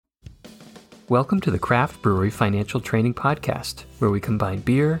Welcome to the Craft Brewery Financial Training Podcast, where we combine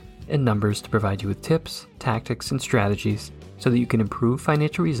beer and numbers to provide you with tips, tactics, and strategies so that you can improve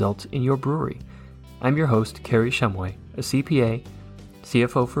financial results in your brewery. I'm your host, Kerry Shumway, a CPA,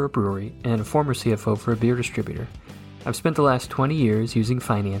 CFO for a brewery, and a former CFO for a beer distributor. I've spent the last 20 years using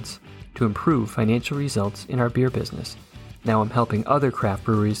finance to improve financial results in our beer business. Now I'm helping other craft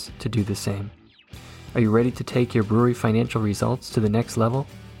breweries to do the same. Are you ready to take your brewery financial results to the next level?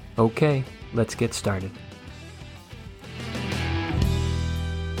 Okay, let's get started.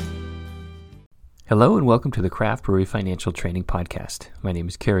 Hello and welcome to the Craft Brewery Financial Training Podcast. My name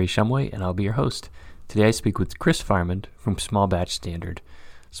is Kerry Shumway and I'll be your host. Today I speak with Chris Farmond from Small Batch Standard.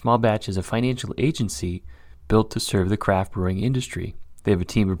 Small Batch is a financial agency built to serve the craft brewing industry. They have a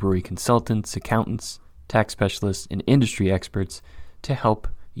team of brewery consultants, accountants, tax specialists, and industry experts to help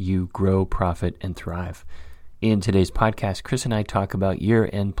you grow, profit, and thrive. In today's podcast, Chris and I talk about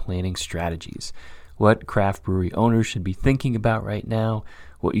year-end planning strategies, what craft brewery owners should be thinking about right now,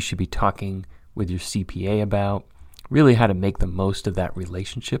 what you should be talking with your CPA about, really how to make the most of that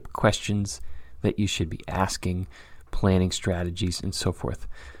relationship, questions that you should be asking, planning strategies, and so forth.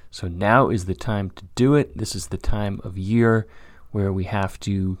 So now is the time to do it. This is the time of year where we have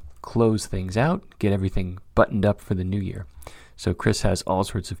to close things out, get everything buttoned up for the new year. So Chris has all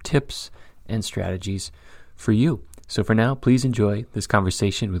sorts of tips and strategies for you. So for now, please enjoy this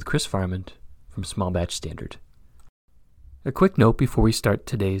conversation with Chris Farmond from Small Batch Standard. A quick note before we start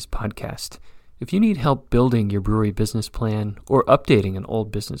today's podcast. If you need help building your brewery business plan or updating an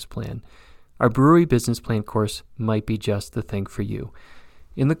old business plan, our brewery business plan course might be just the thing for you.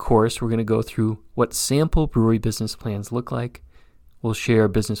 In the course, we're going to go through what sample brewery business plans look like. We'll share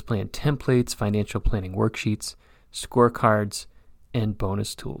business plan templates, financial planning worksheets, scorecards, and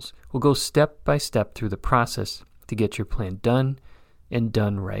bonus tools. We'll go step by step through the process to get your plan done and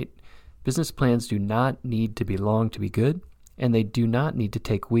done right. Business plans do not need to be long to be good, and they do not need to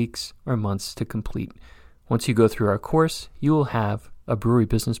take weeks or months to complete. Once you go through our course, you will have a brewery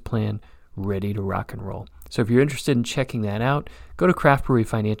business plan ready to rock and roll. So if you're interested in checking that out, go to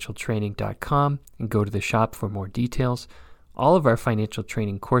craftbreweryfinancialtraining.com and go to the shop for more details. All of our financial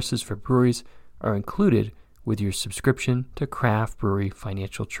training courses for breweries are included with your subscription to Craft Brewery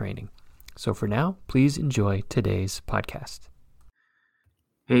Financial Training. So for now, please enjoy today's podcast.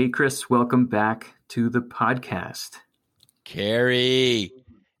 Hey, Chris, welcome back to the podcast. Kerry,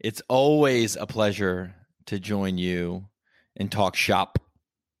 it's always a pleasure to join you and talk shop.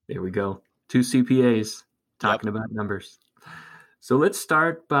 There we go. Two CPAs talking about numbers. So let's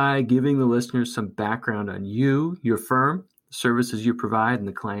start by giving the listeners some background on you, your firm, the services you provide, and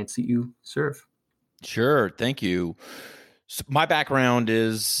the clients that you serve. Sure. Thank you. So my background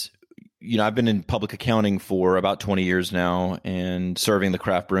is, I've been in public accounting for about 20 years now and serving the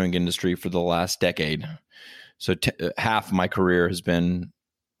craft brewing industry for the last decade. So half my career has been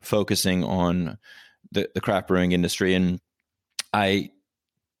focusing on the craft brewing industry. And I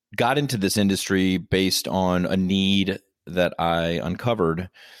got into this industry based on a need that I uncovered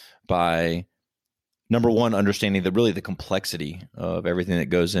by, number one, understanding the complexity of everything that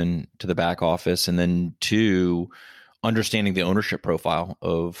goes into the back office, and then two, understanding the ownership profile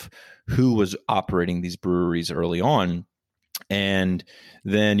of who was operating these breweries early on. And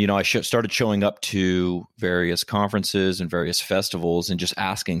then, I started showing up to various conferences and various festivals and just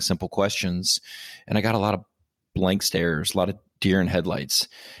asking simple questions. And I got a lot of blank stares, a lot of deer in headlights.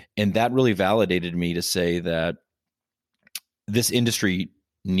 And that really validated me to say that this industry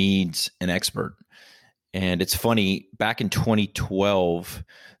needs an expert. And it's funny, back in 2012,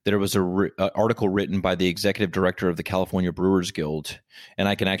 there was an article written by the executive director of the California Brewers Guild. And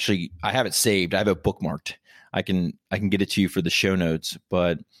I have it saved. I have it bookmarked. I can get it to you for the show notes.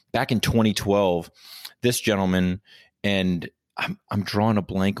 But back in 2012, this gentleman, and I'm drawing a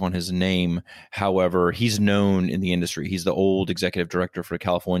blank on his name. However, he's known in the industry. He's the old executive director for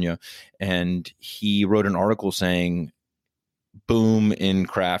California. And he wrote an article saying, boom in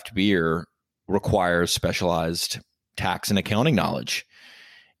craft beer requires specialized tax and accounting knowledge.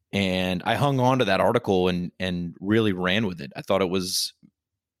 And I hung on to that article and really ran with it. I thought it was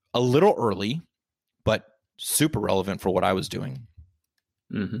a little early, but super relevant for what I was doing.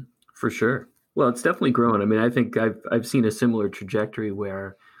 Mm-hmm. For sure. Well, it's definitely grown. I mean, I think I've seen a similar trajectory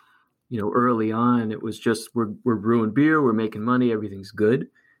where, early on it was just we're brewing beer, we're making money, everything's good,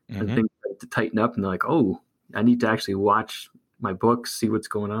 and things start to tighten up, and they're like, oh, I need to actually watch my books, see what's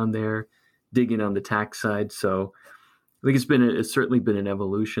going on there, dig in on the tax side. So I think it's certainly been an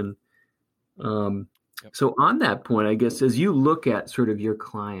evolution. So on that point, I guess, as you look at sort of your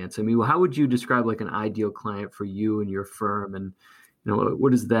clients, I mean, how would you describe like an ideal client for you and your firm? And,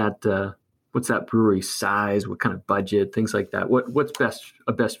 what does that What's that brewery size? What kind of budget? Things like that. What's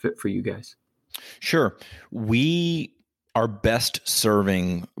a best fit for you guys? Sure. We are best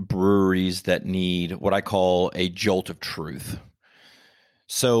serving breweries that need what I call a jolt of truth.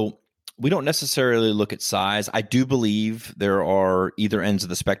 So we don't necessarily look at size. I do believe there are either ends of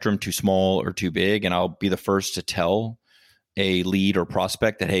the spectrum, too small or too big. And I'll be the first to tell a lead or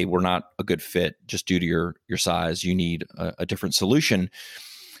prospect that, hey, we're not a good fit just due to your size. You need a different solution.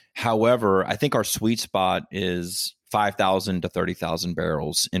 However, I think our sweet spot is 5,000 to 30,000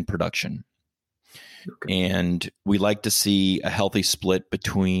 barrels in production. Okay. And we like to see a healthy split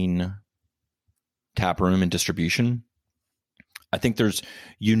between taproom and distribution. I think there's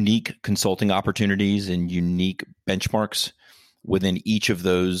unique consulting opportunities and unique benchmarks within each of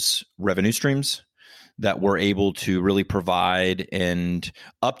those revenue streams that we're able to really provide and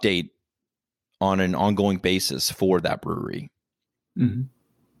update on an ongoing basis for that brewery.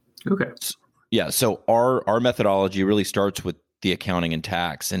 Mm-hmm. Okay. Yeah. So our methodology really starts with the accounting and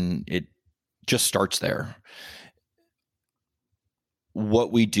tax, and it just starts there.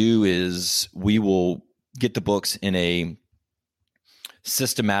 What we do is we will get the books in a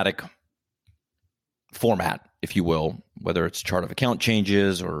systematic format, if you will, whether it's chart of account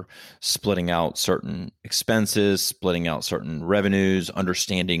changes or splitting out certain expenses, splitting out certain revenues,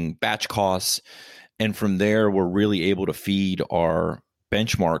 understanding batch costs. And from there, we're really able to feed our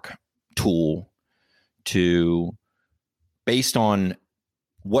benchmark tool to, based on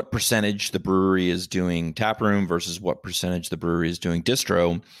what percentage the brewery is doing taproom versus what percentage the brewery is doing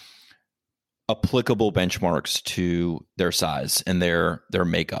distro, applicable benchmarks to their size and their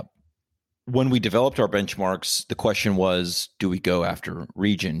makeup. When we developed our benchmarks, the question was, do we go after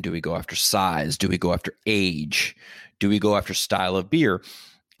region? Do we go after size? Do we go after age? Do we go after style of beer?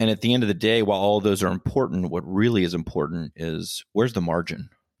 And at the end of the day, while all of those are important, what really is important is, where's the margin?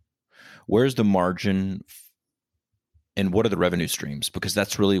 Where's the margin and what are the revenue streams? Because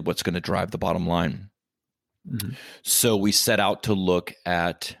that's really what's going to drive the bottom line. Mm-hmm. So we set out to look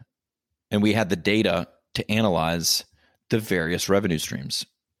at, and we had the data to analyze the various revenue streams.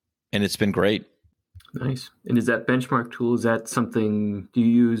 And it's been great. Nice. And is that benchmark tool, is that something, do you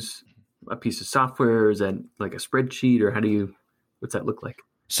use a piece of software? Is that like a spreadsheet, or what's that look like?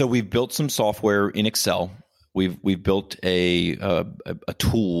 So we've built some software in Excel. We've built a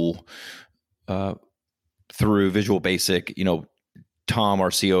tool through Visual Basic. Tom, our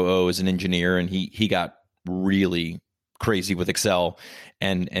COO, is an engineer, and he got really crazy with Excel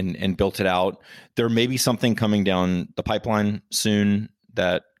and built it out. There may be something coming down the pipeline soon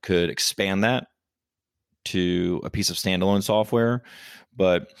that could expand that to a piece of standalone software.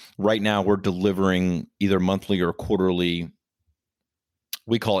 But right now we're delivering either monthly or quarterly,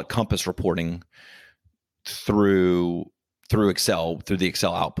 we call it compass reporting, through Excel, through the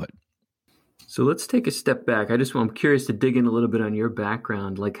Excel output. So let's take a step back. I'm curious to dig in a little bit on your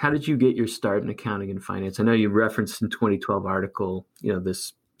background. Like, how did you get your start in accounting and finance? I know you referenced in 2012 article,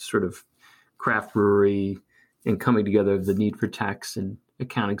 this sort of craft brewery and coming together of the need for tax and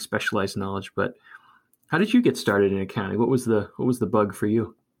accounting specialized knowledge. But how did you get started in accounting? What was the bug for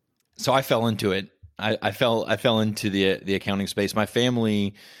you? So I fell into it. I fell into the accounting space. My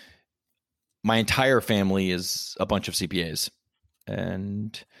entire family is a bunch of CPAs,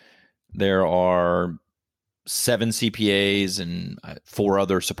 and there are 7 CPAs and 4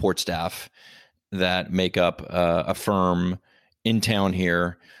 other support staff that make up a firm in town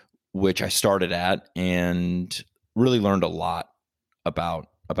here, which I started at and really learned a lot about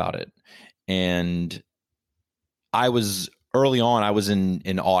it. And I was early on, I was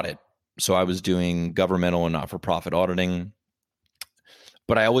in audit. So I was doing governmental and not-for-profit auditing,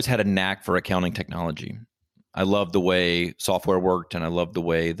 but I always had a knack for accounting technology. I loved the way software worked, and I loved the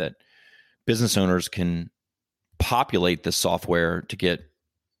way that business owners can populate this software to get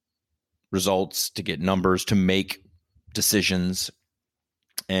results, to get numbers, to make decisions.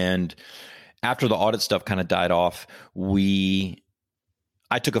 And after the audit stuff kind of died off,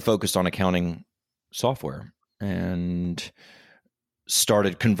 I took a focus on accounting software and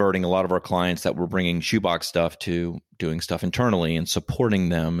started converting a lot of our clients that were bringing shoebox stuff to doing stuff internally and supporting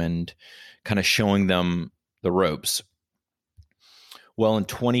them and kind of showing them the ropes. Well, in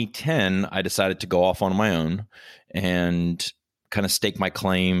 2010, I decided to go off on my own and kind of stake my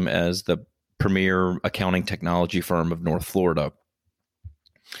claim as the premier accounting technology firm of North Florida.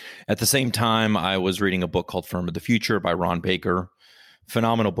 At the same time, I was reading a book called Firm of the Future by Ron Baker.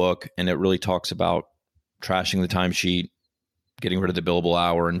 Phenomenal book, and it really talks about trashing the timesheet, getting rid of the billable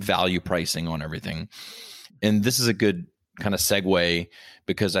hour, and value pricing on everything. And this is a good kind of segue,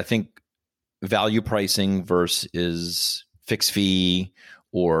 because I think value pricing versus fixed fee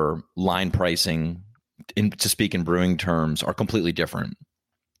or line pricing, to speak in brewing terms, are completely different.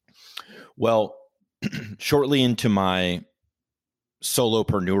 Well, shortly into my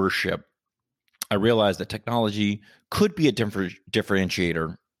solopreneurship, I realized that technology could be a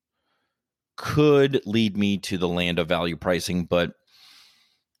differentiator, could lead me to the land of value pricing, but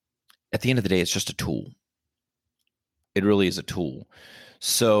at the end of the day, it's just a tool. It really is a tool.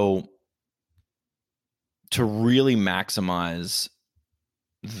 So to really maximize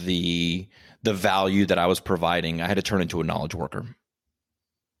the value that I was providing, I had to turn into a knowledge worker.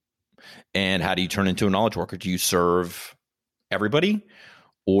 And how do you turn into a knowledge worker? Do you serve everybody,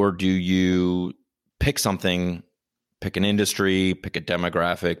 or do you pick something, pick an industry, pick a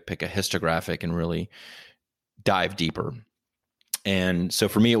demographic, pick a histographic, and really dive deeper? And so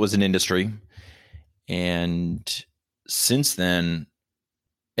for me, it was an industry. And since then,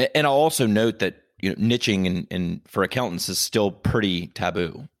 and I'll also note that niching and for accountants is still pretty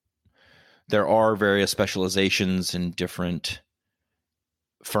taboo. There are various specializations in different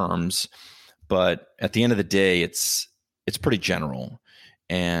firms, but at the end of the day, it's pretty general.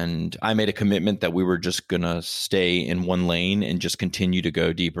 And I made a commitment that we were just going to stay in one lane and just continue to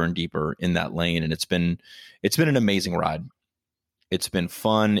go deeper and deeper in that lane. And it's been an amazing ride. It's been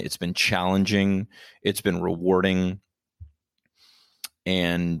fun. It's been challenging. It's been rewarding.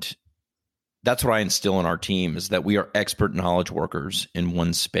 And that's what I instill in our team, is that we are expert knowledge workers in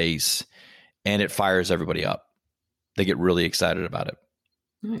one space, and it fires everybody up. They get really excited about it.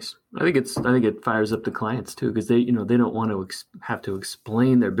 Nice. I think it fires up the clients too, because they don't want to have to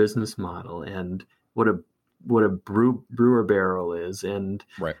explain their business model and what a brewer barrel is and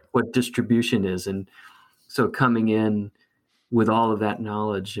right. what distribution is. And so coming in with all of that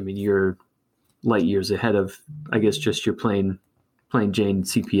knowledge, I mean, you're light years ahead of, I guess, just your plain Jane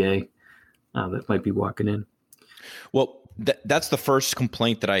CPA that might be walking in. Well, that's the first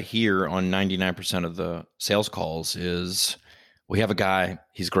complaint that I hear on 99% of the sales calls is, we have a guy,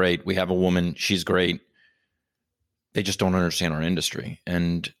 he's great. We have a woman, she's great. They just don't understand our industry.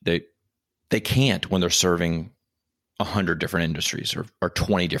 And they can't when they're serving 100 different industries or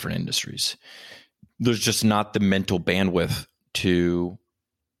 20 different industries. There's just not the mental bandwidth to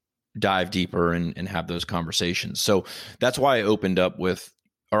dive deeper and have those conversations. So that's why I opened up with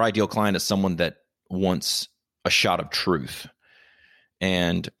our ideal client as someone that wants a shot of truth.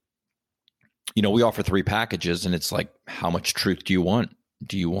 And we offer 3 packages, and it's like, how much truth do you want?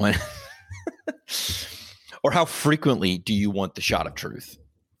 Do you want, or how frequently do you want the shot of truth?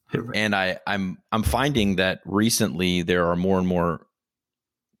 Right. And I'm finding that recently there are more and more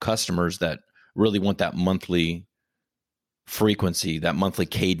customers that really want that monthly frequency, that monthly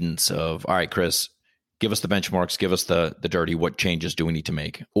cadence of, all right, Chris, give us the benchmarks, give us the dirty, what changes do we need to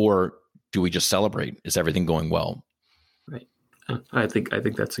make? Or do we just celebrate? Is everything going well? Right. I think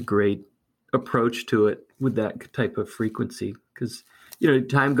that's a great approach to it with that type of frequency, because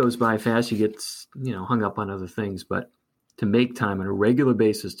time goes by fast. You get hung up on other things, but to make time on a regular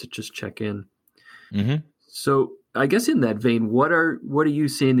basis to just check in. Mm-hmm. So I guess in that vein, what are you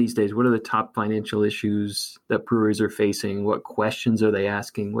seeing these days? What are the top financial issues that breweries are facing? What questions are they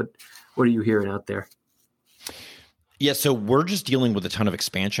asking? What are you hearing out there? Yeah, so we're just dealing with a ton of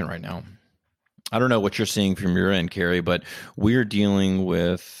expansion right now. I don't know what you're seeing from your end, Carrie, but we're dealing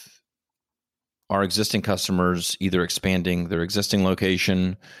with our existing customers either expanding their existing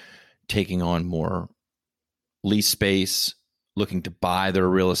location, taking on more lease space, looking to buy their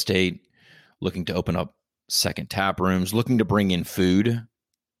real estate, looking to open up second tap rooms, looking to bring in food.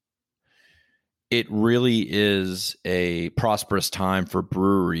 It really is a prosperous time for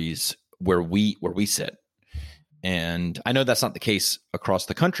breweries where we sit. And I know that's not the case across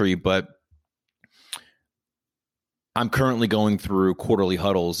the country, but I'm currently going through quarterly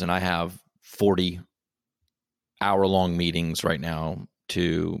huddles, and I have 40-hour-long meetings right now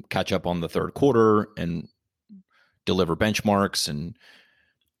to catch up on the third quarter and deliver benchmarks. And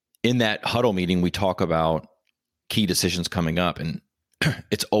in that huddle meeting, we talk about key decisions coming up, and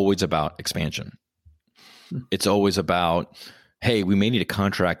it's always about expansion. It's always about, hey, we may need to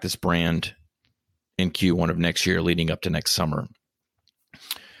contract this brand in Q1 of next year leading up to next summer.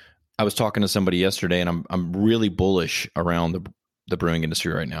 I was talking to somebody yesterday, and I'm really bullish around the brewing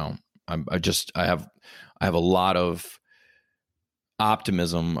industry right now. I have a lot of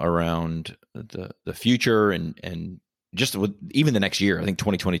optimism around the future and just with even the next year. I think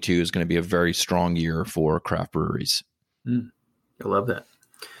 2022 is going to be a very strong year for craft breweries. I love that.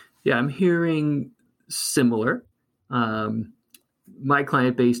 Yeah, I'm hearing similar. My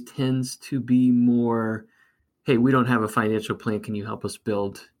client base tends to be more, hey, we don't have a financial plan. Can you help us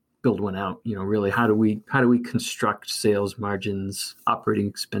build build one out. Really, how do we construct sales margins, operating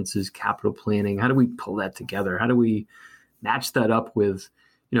expenses, capital planning? How do we pull that together? How do we match that up with,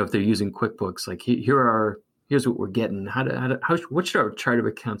 if they're using QuickBooks, like here's what we're getting. What should our chart of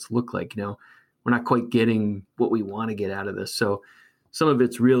accounts look like? We're not quite getting what we want to get out of this. So some of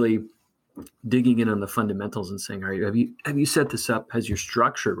it's really digging in on the fundamentals and saying, all right, have you set this up? Has your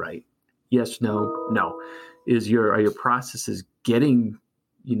structure right? Yes, no. Are your processes getting,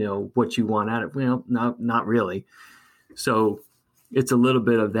 what you want out of it? Well, no, not really. So it's a little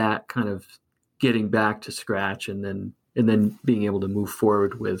bit of that kind of getting back to scratch and then being able to move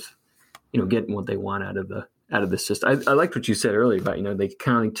forward with, getting what they want out of the system. I liked what you said earlier about, the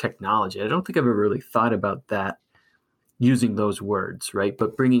accounting technology. I don't think I've ever really thought about that using those words, right?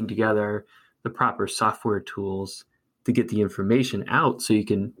 But bringing together the proper software tools to get the information out so you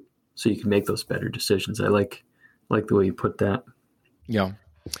can make those better decisions. I like the way you put that. Yeah.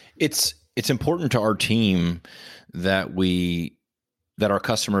 It's important to our team that our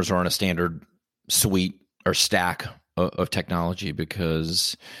customers are on a standard suite or stack of technology,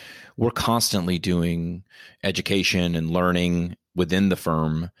 because we're constantly doing education and learning within the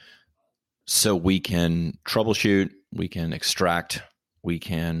firm so we can troubleshoot, we can extract, we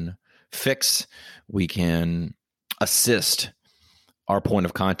can fix, we can assist our point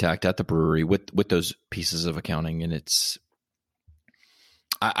of contact at the brewery with those pieces of accounting. And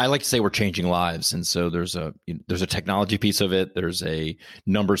I like to say we're changing lives. And so there's a technology piece of it. There's a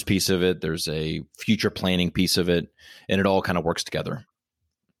numbers piece of it. There's a future planning piece of it, and it all kind of works together.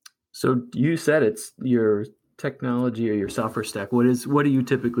 So you said it's your technology or your software stack. What do you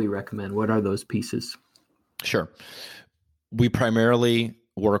typically recommend? What are those pieces? Sure. We primarily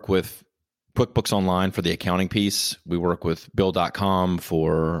work with QuickBooks Online for the accounting piece. We work with Bill.com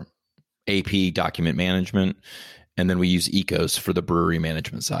for AP document management. And then we use Ecos for the brewery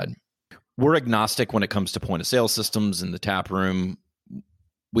management side. We're agnostic when it comes to point of sale systems in the tap room.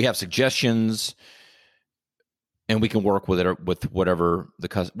 We have suggestions, and we can work with it with whatever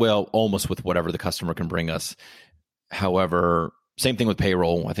almost with whatever the customer can bring us. However, same thing with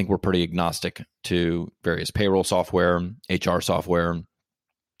payroll. I think we're pretty agnostic to various payroll software, HR software.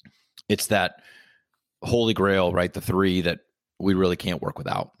 It's that holy grail, right? The three that we really can't work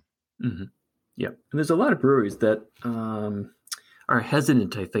without. Mm-hmm. Yeah. And there's a lot of breweries that are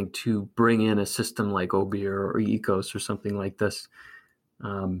hesitant, I think, to bring in a system like Obeer or Ecos or something like this.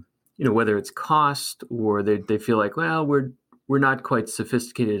 Whether it's cost or they feel like, well, we're not quite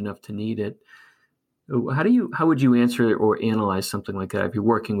sophisticated enough to need it. How would you answer or analyze something like that if you're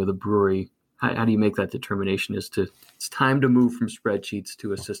working with a brewery? How do you make that determination as to it's time to move from spreadsheets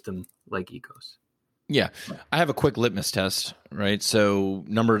to a system like Ecos? Yeah, I have a quick litmus test, right? So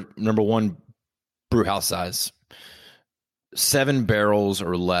number one, brew house size, 7 barrels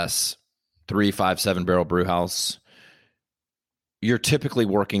or less, 3, 5, 7 barrel brew house. You're typically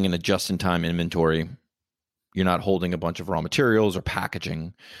working in a just-in-time inventory. You're not holding a bunch of raw materials or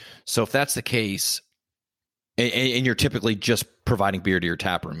packaging. So if that's the case, and you're typically just providing beer to your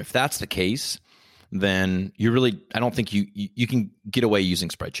tap room, if that's the case, then I don't think you can get away using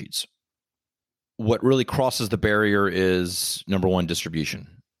spreadsheets. What really crosses the barrier is, number one, distribution.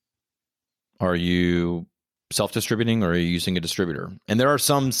 Are you self-distributing or are you using a distributor? And there are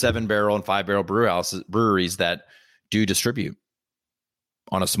some 7-barrel and 5-barrel breweries that do distribute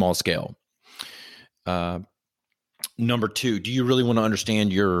on a small scale. Number two, do you really want to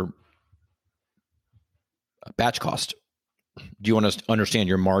understand your batch cost? Do you want to understand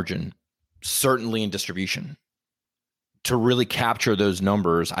your margin? Certainly in distribution. To really capture those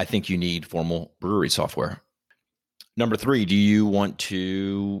numbers, I think you need formal brewery software. Number three, do you want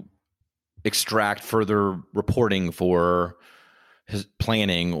to extract further reporting for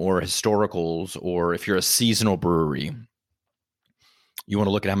planning or historicals, or if you're a seasonal brewery, you want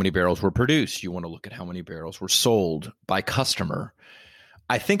to look at how many barrels were produced. You want to look at how many barrels were sold by customer.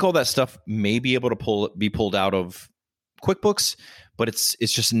 I think all that stuff may be able to be pulled out of QuickBooks, but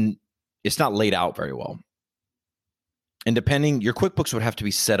it's not laid out very well. And your QuickBooks would have to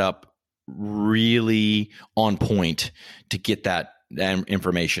be set up really on point to get that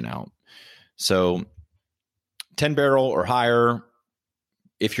information out. So 10 barrel or higher,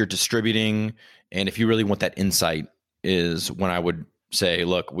 if you're distributing, and if you really want that insight, is when I would say,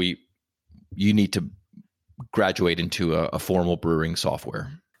 look, you need to graduate into a formal brewing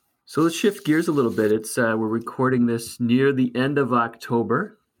software. So let's shift gears a little bit. It's we're recording this near the end of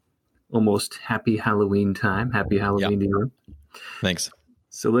October, almost happy Halloween time. Happy Halloween to you. Thanks.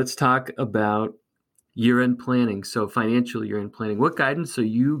 So let's talk about year-end planning. So financial year-end planning. What guidance are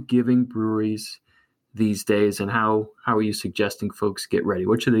you giving breweries these days, and how are you suggesting folks get ready?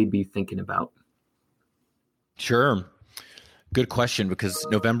 What should they be thinking about? Sure. Good question, because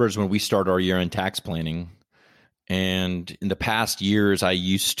November is when we start our year-end tax planning. And in the past years, I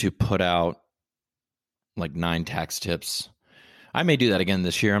used to put out like 9 tax tips. I may do that again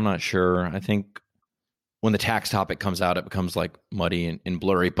this year. I'm not sure. I think when the tax topic comes out, it becomes like muddy and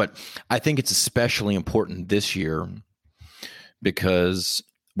blurry. But I think it's especially important this year because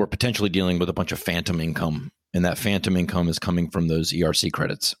we're potentially dealing with a bunch of phantom income. And that phantom income is coming from those ERC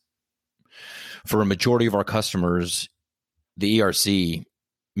credits. For a majority of our customers, the ERC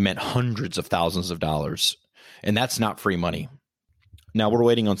meant hundreds of thousands of dollars. And that's not free money. Now we're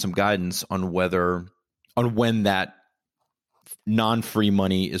waiting on some guidance on when that non-free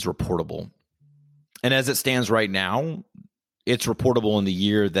money is reportable. And as it stands right now, it's reportable in the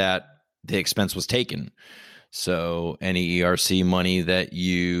year that the expense was taken. So any ERC money that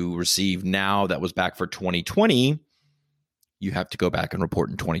you receive now that was back for 2020, you have to go back and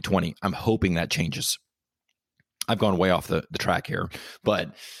report in 2020. I'm hoping that changes. I've gone way off the track here, but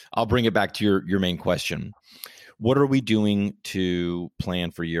I'll bring it back to your main question. What are we doing to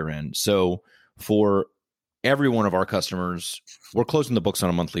plan for year end? So for every one of our customers, we're closing the books on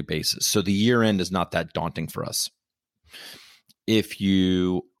a monthly basis. So the year end is not that daunting for us. If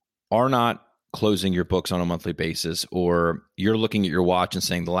you are not closing your books on a monthly basis, or you're looking at your watch and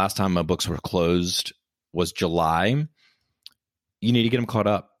saying the last time my books were closed was July, you need to get them caught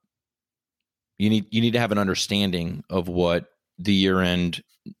up. You need to have an understanding of what the year-end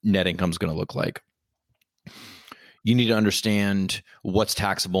net income is going to look like. You need to understand what's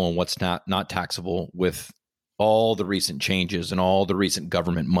taxable and what's not taxable with all the recent changes and all the recent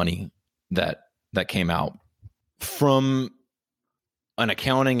government money that came out. From an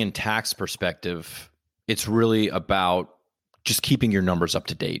accounting and tax perspective, it's really about just keeping your numbers up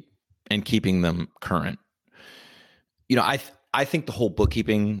to date and keeping them current. I think the whole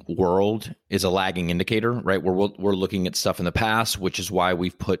bookkeeping world is a lagging indicator, right? We're looking at stuff in the past, which is why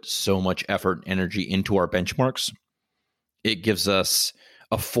we've put so much effort and energy into our benchmarks. It gives us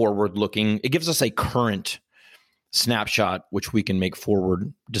a it gives us a current snapshot, which we can make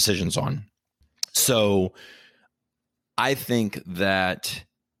forward decisions on. So I think that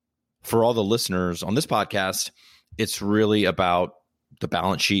for all the listeners on this podcast, it's really about the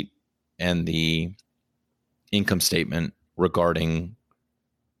balance sheet and the income statement regarding,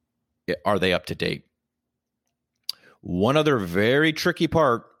 are they up to date? One other very tricky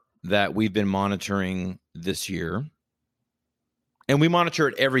part that we've been monitoring this year, and we monitor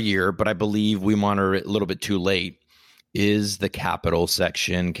it every year, but I believe we monitor it a little bit too late, is the capital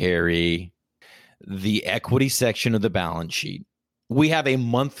section, Carrie, the equity section of the balance sheet. We have a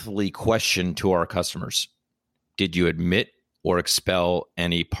monthly question to our customers. Did you admit or expel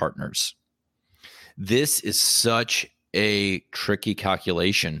any partners? This is such a tricky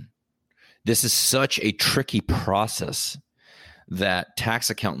calculation. This is such a tricky process that tax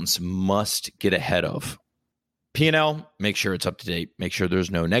accountants must get ahead of. P&L, make sure it's up to date. Make sure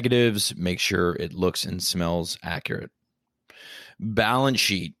there's no negatives. Make sure it looks and smells accurate. Balance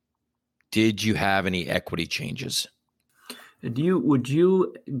sheet, did you have any equity changes? Would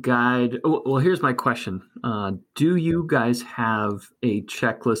you guide? Well, here's my question. Do you guys have a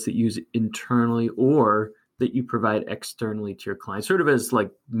checklist that you use internally or that you provide externally to your clients, sort of as like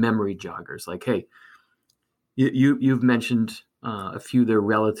memory joggers? Like, hey, you've mentioned a few there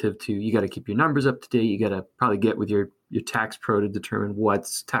relative to, you got to keep your numbers up to date. You got to probably get with your tax pro to determine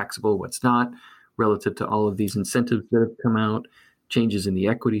what's taxable, what's not, relative to all of these incentives that have come out, changes in the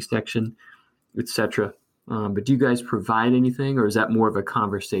equity section, etc. But do you guys provide anything, or is that more of a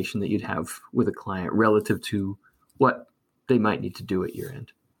conversation that you'd have with a client relative to what they might need to do at year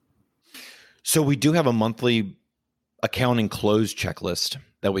end? So we do have a monthly accounting close checklist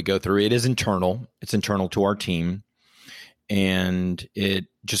that we go through. It is internal. It's internal to our team. And it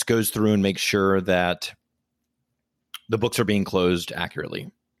just goes through and makes sure that the books are being closed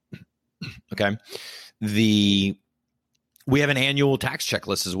accurately. Okay. We have an annual tax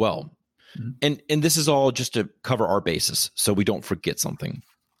checklist as well. Mm-hmm. And this is all just to cover our basis, so we don't forget something.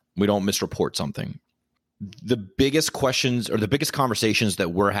 We don't misreport something. The biggest questions or the biggest conversations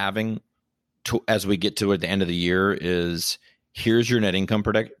that we're having as we get to at the end of the year is, here's your net income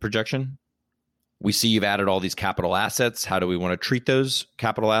projection. We see you've added all these capital assets. How do we want to treat those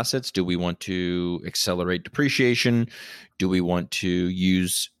capital assets? Do we want to accelerate depreciation? Do we want to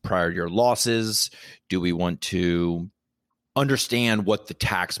use prior year losses? Do we want to understand what the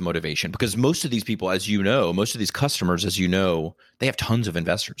tax motivation? Because most of these people, as you know, most of these customers, as you know, they have tons of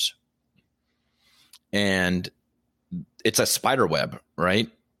investors. And it's a spider web, right?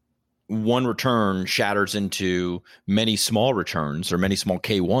 one return shatters into many small returns or many small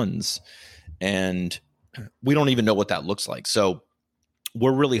K1s. And we don't even know what that looks like. So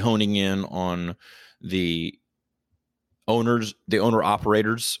we're really honing in on the owner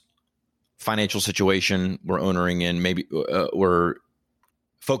operators financial situation. We're we're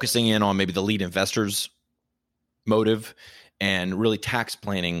focusing in on maybe the lead investors motive and really tax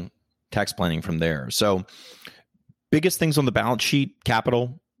planning from there. So biggest things on the balance sheet: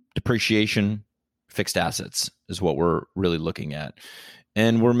 capital, depreciation, fixed assets is what we're really looking at.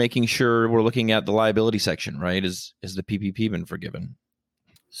 And we're making sure we're looking at the liability section, right? Is the PPP been forgiven?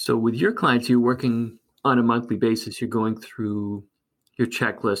 So with your clients, you're working on a monthly basis. You're going through your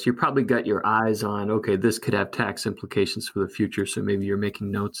checklist. You probably got your eyes on, okay, this could have tax implications for the future. So maybe you're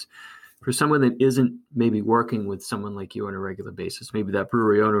making notes. For someone that isn't maybe working with someone like you on a regular basis, maybe that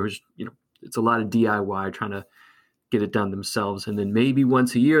brewery owner who's, it's a lot of DIY trying to get it done themselves. And then maybe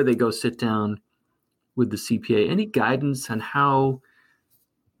once a year they go sit down with the CPA. Any guidance on how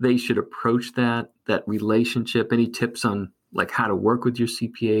they should approach that relationship? Any tips on like how to work with your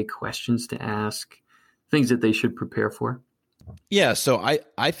CPA, questions to ask, things that they should prepare for? Yeah. So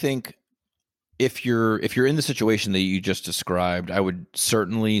I think if you're in the situation that you just described, I would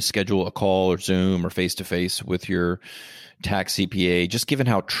certainly schedule a call or Zoom or face-to-face with your tax CPA, just given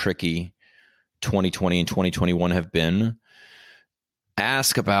how tricky 2020 and 2021 have been.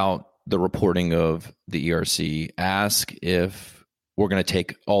 Ask about the reporting of the ERC. Ask if we're going to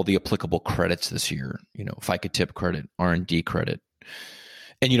take all the applicable credits this year, FICA tip credit, R&D credit.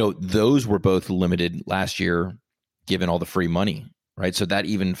 And, those were both limited last year, given all the free money, right? So that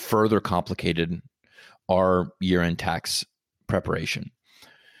even further complicated our year-end tax preparation.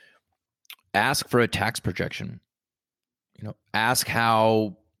 Ask for a tax projection. Ask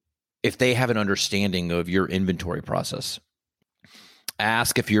if they have an understanding of your inventory process.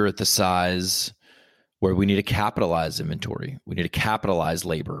 Ask if you're at the size where we need to capitalize inventory. We need to capitalize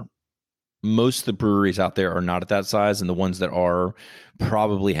labor. Most of the breweries out there are not at that size, and the ones that are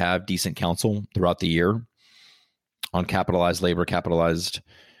probably have decent counsel throughout the year on capitalized labor, capitalized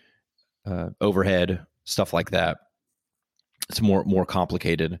overhead, stuff like that. It's more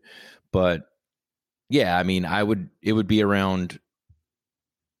complicated. But yeah, I mean, it would be around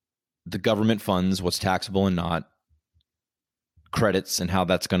the government funds, what's taxable and not, credits and how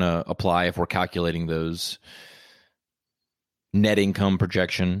that's going to apply if we're calculating those, net income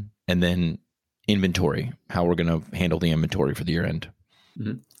projection, and then inventory, how we're going to handle the inventory for the year end.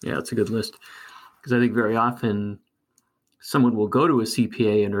 Mm-hmm. Yeah, that's a good list. Because I think very often someone will go to a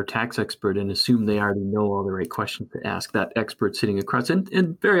CPA and or tax expert and assume they already know all the right questions to ask that expert sitting across.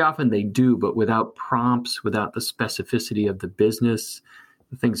 And very often they do, but without prompts, without the specificity of the business,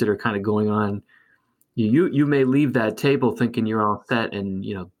 the things that are kind of going on. You may leave that table thinking you're all set and,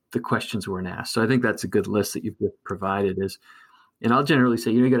 the questions weren't asked. So I think that's a good list that you've provided and I'll generally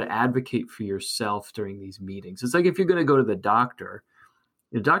say, you got to advocate for yourself during these meetings. It's like if you're going to go to the doctor,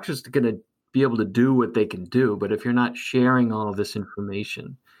 the doctor's going to be able to do what they can do. But if you're not sharing all of this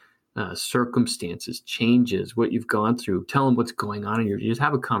information, circumstances, changes, what you've gone through, tell them what's going on, and you just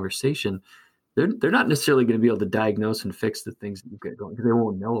have a conversation, they're not necessarily going to be able to diagnose and fix the things that you've got going because they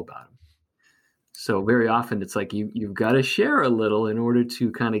won't know about them. So very often it's like you've got to share a little in order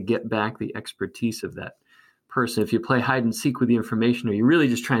to kind of get back the expertise of that person. If you play hide and seek with the information, or you're really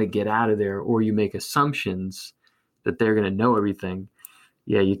just trying to get out of there, or you make assumptions that they're going to know everything,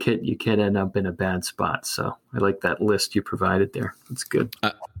 yeah, you can end up in a bad spot. So I like that list you provided there. That's good.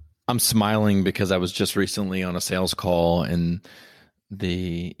 I'm smiling because I was just recently on a sales call and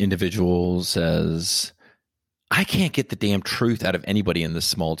the individual says, I can't get the damn truth out of anybody in this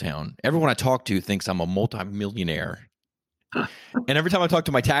small town. Everyone I talk to thinks I'm a multimillionaire. And every time I talk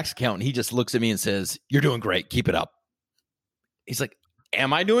to my tax accountant, he just looks at me and says, you're doing great. Keep it up. He's like,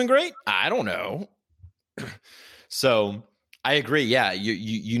 am I doing great? I don't know. So I agree. Yeah,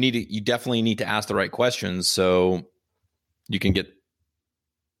 you definitely need to ask the right questions so you can get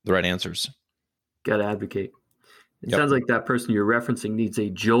the right answers. Got to advocate. It sounds like that person you're referencing needs a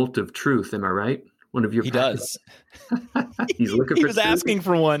jolt of truth. Am I right? One of your He does. He's looking for He was truth. Asking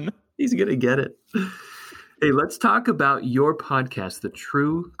for one. He's going to get it. Hey, let's talk about your podcast, the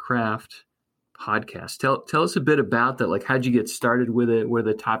True Craft Podcast. Tell us a bit about that. Like, how'd you get started with it? What are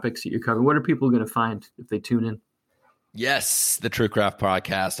the topics that you're covering? What are people going to find if they tune in? Yes, the True Craft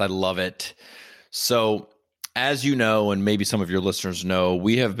Podcast. I love it. So, as you know, and maybe some of your listeners know,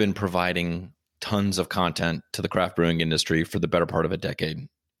 we have been providing tons of content to the craft brewing industry for the better part of a decade.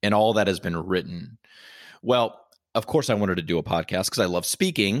 And all that has been written. Well, of course, I wanted to do a podcast because I love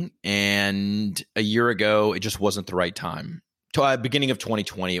speaking. And a year ago, it just wasn't the right time beginning of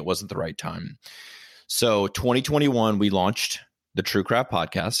 2020, it wasn't the right time. So 2021, we launched the True Craft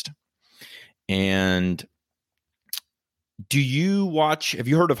podcast. And have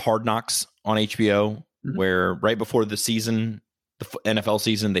you heard of Hard Knocks on HBO, where right before the season, the NFL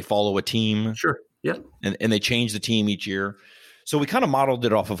season, they follow a team? Sure. Yeah. And they change the team each year. So we kind of modeled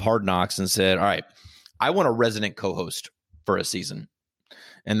it off of Hard Knocks and said, all right, I want a resident co-host for a season.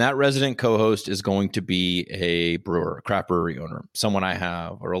 And that resident co-host is going to be a brewer, a craft brewery owner, someone I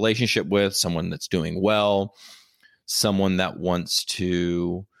have a relationship with, someone that's doing well, someone that wants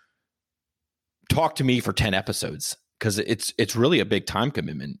to talk to me for 10 episodes, because it's really a big time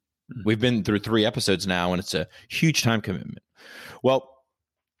commitment. We've been through 3 episodes now, and it's a huge time commitment. Well,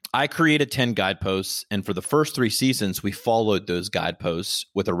 I created 10 guideposts, and for the first 3 seasons, we followed those guideposts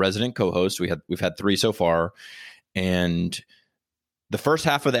with a resident co-host. We've had 3 so far, and the first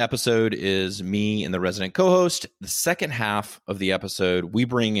half of the episode is me and the resident co-host. The second half of the episode, we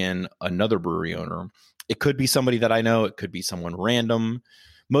bring in another brewery owner. It could be somebody that I know. It could be someone random.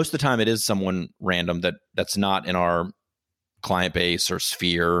 Most of the time, it is someone random that's not in our client base or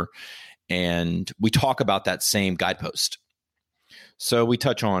sphere, and we talk about that same guidepost. So we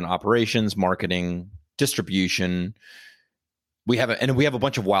touch on operations, marketing, distribution. We have a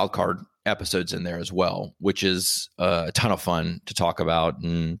bunch of wildcard episodes in there as well, which is a ton of fun to talk about.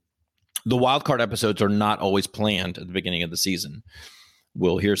 And the wildcard episodes are not always planned at the beginning of the season.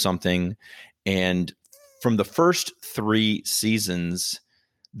 We'll hear something, and from the first 3 seasons,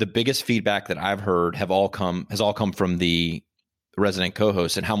 the biggest feedback that I've heard has all come from the resident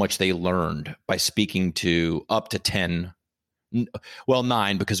co-hosts and how much they learned by speaking to up to 10. Well,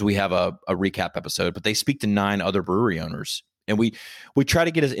 9, because we have a recap episode, but they speak to 9 other brewery owners, and we try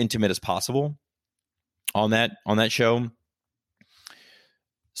to get as intimate as possible on that show.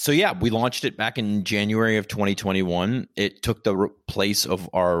 So yeah, we launched it back in January of 2021. It took the place of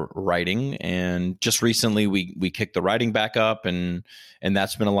our writing, and just recently we kicked the writing back up, and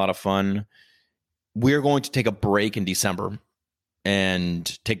that's been a lot of fun. We're going to take a break in December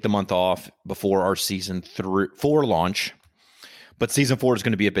and take the month off before our season 4 launch. But season 4 is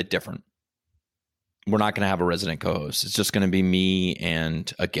going to be a bit different. We're not going to have a resident co-host. It's just going to be me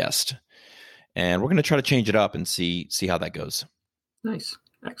and a guest. And we're going to try to change it up and see how that goes. Nice.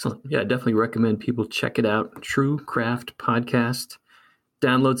 Excellent. Yeah, I definitely recommend people check it out. True Craft Podcast.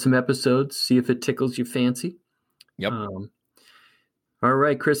 Download some episodes. See if it tickles your fancy. Yep. All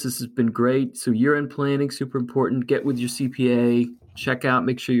right, Chris, this has been great. So year-end planning, super important. Get with your CPA. Check out.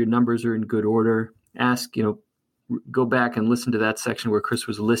 Make sure your numbers are in good order. Ask, go back and listen to that section where Chris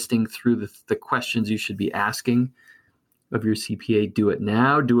was listing through the questions you should be asking of your CPA. Do it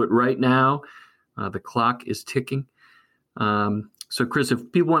now. Do it right now. The clock is ticking. So, Chris,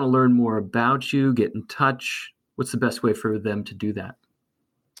 if people want to learn more about you, get in touch, what's the best way for them to do that?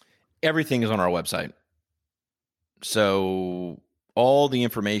 Everything is on our website. So all the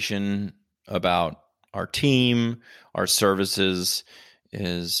information about our team, our services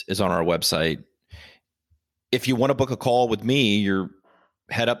is on our website. If you want to book a call with me, you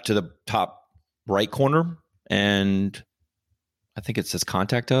head up to the top right corner, and I think it says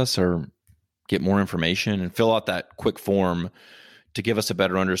contact us or get more information, and fill out that quick form to give us a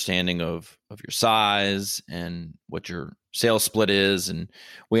better understanding of your size and what your sales split is. And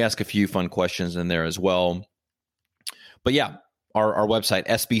we ask a few fun questions in there as well. But yeah, our website,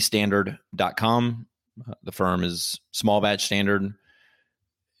 sbstandard.com. The firm is Small Batch Standard,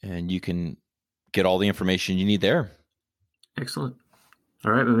 and you can get all the information you need there. Excellent.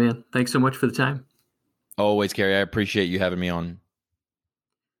 All right, my man. Thanks so much for the time. Always, Gary. I appreciate you having me on.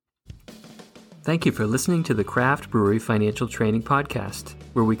 Thank you for listening to the Craft Brewery Financial Training Podcast,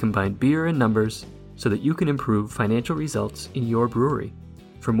 where we combine beer and numbers so that you can improve financial results in your brewery.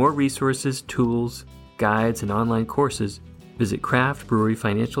 For more resources, tools, guides, and online courses, visit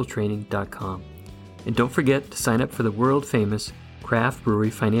craftbreweryfinancialtraining.com. And don't forget to sign up for the world-famous Craft Brewery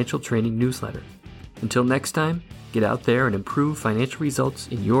Financial Training newsletter. Until next time, get out there and improve financial results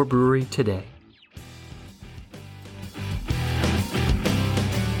in your brewery today.